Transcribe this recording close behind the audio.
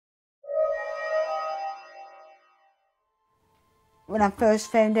When I first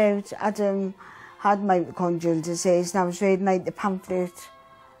found out Adam had mitochondrial disease, and I was reading like the pamphlet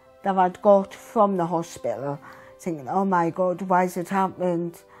that I'd got from the hospital, thinking, oh my God, why has it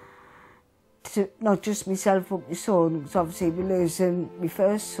happened to not just myself but my son, because obviously we're losing my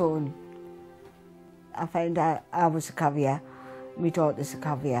first son. I found out I was a carrier, my daughter's a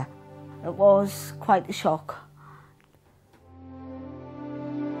carrier. It was quite a shock.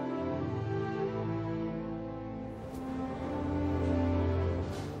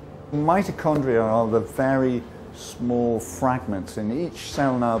 Mitochondria are the very small fragments in each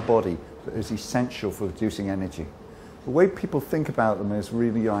cell in our body that is essential for producing energy. The way people think about them is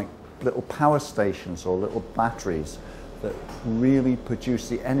really like little power stations or little batteries that really produce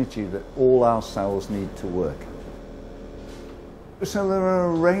the energy that all our cells need to work. So there are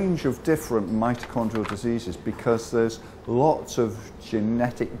a range of different mitochondrial diseases because there's lots of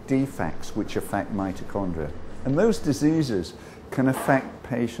genetic defects which affect mitochondria. And those diseases can affect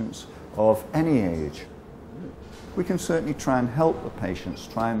patients of any age. We can certainly try and help the patients,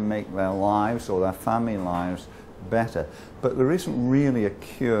 try and make their lives or their family lives better, but there isn't really a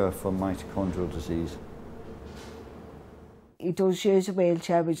cure for mitochondrial disease. He does use a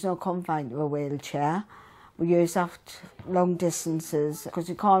wheelchair, but he's not confined to a wheelchair. We use that long distances because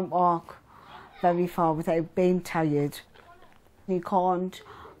he can't walk very far without being tired. He can't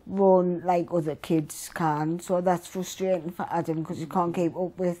run like other kids can, so that's frustrating for Adam because he can't keep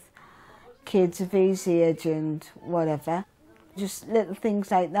up with kids of his age and whatever. Just little things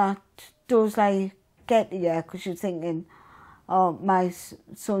like that does like get to you because you're thinking, oh, my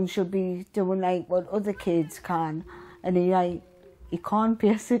son should be doing like what other kids can, and he can't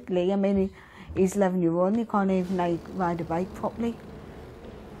basically. I mean, he's 11-year-old, he can't even like ride a bike properly.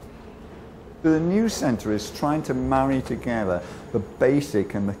 The new centre is trying to marry together the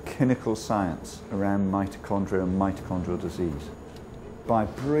basic and the clinical science around mitochondria and mitochondrial disease. By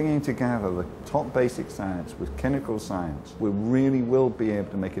bringing together the top basic science with clinical science, we really will be able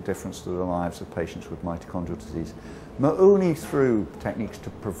to make a difference to the lives of patients with mitochondrial disease, not only through techniques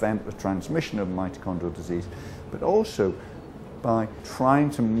to prevent the transmission of mitochondrial disease, but also by trying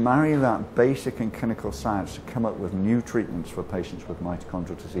to marry that basic and clinical science to come up with new treatments for patients with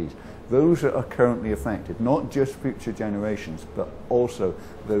mitochondrial disease. Those that are currently affected, not just future generations, but also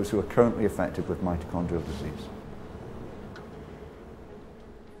those who are currently affected with mitochondrial disease.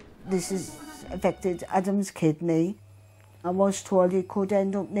 This has affected Adam's kidney. I was told he could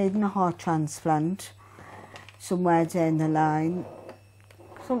end up needing a heart transplant somewhere down the line.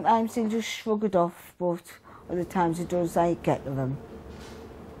 Sometimes he just shrug it off, but other times it does like get to him.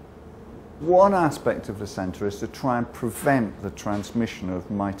 One aspect of the centre is to try and prevent the transmission of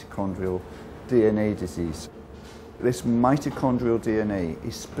mitochondrial DNA disease. This mitochondrial DNA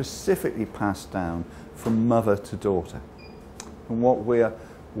is specifically passed down from mother to daughter. And what we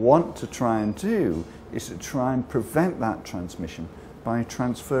want to try and do is to try and prevent that transmission by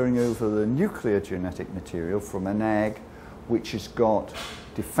transferring over the nuclear genetic material from an egg which has got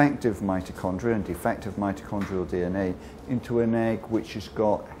defective mitochondria and defective mitochondrial DNA into an egg which has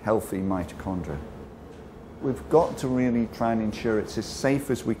got healthy mitochondria. We've got to really try and ensure it's as safe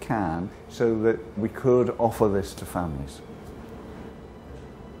as we can so that we could offer this to families.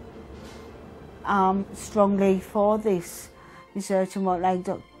 I'm strongly for this research and what like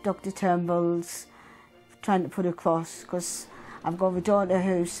Dr. Turnbull's trying to put across, because I've got a daughter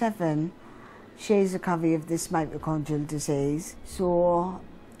who's 7. She's a carrier of this mitochondrial disease, so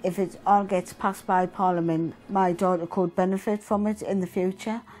if it all gets passed by Parliament, my daughter could benefit from it in the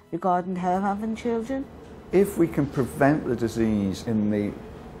future regarding her having children. If we can prevent the disease in the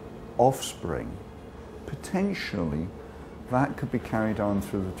offspring, potentially that could be carried on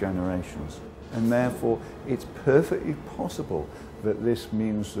through the generations. And therefore, it's perfectly possible that this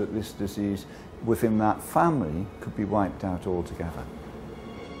means that this disease within that family could be wiped out altogether.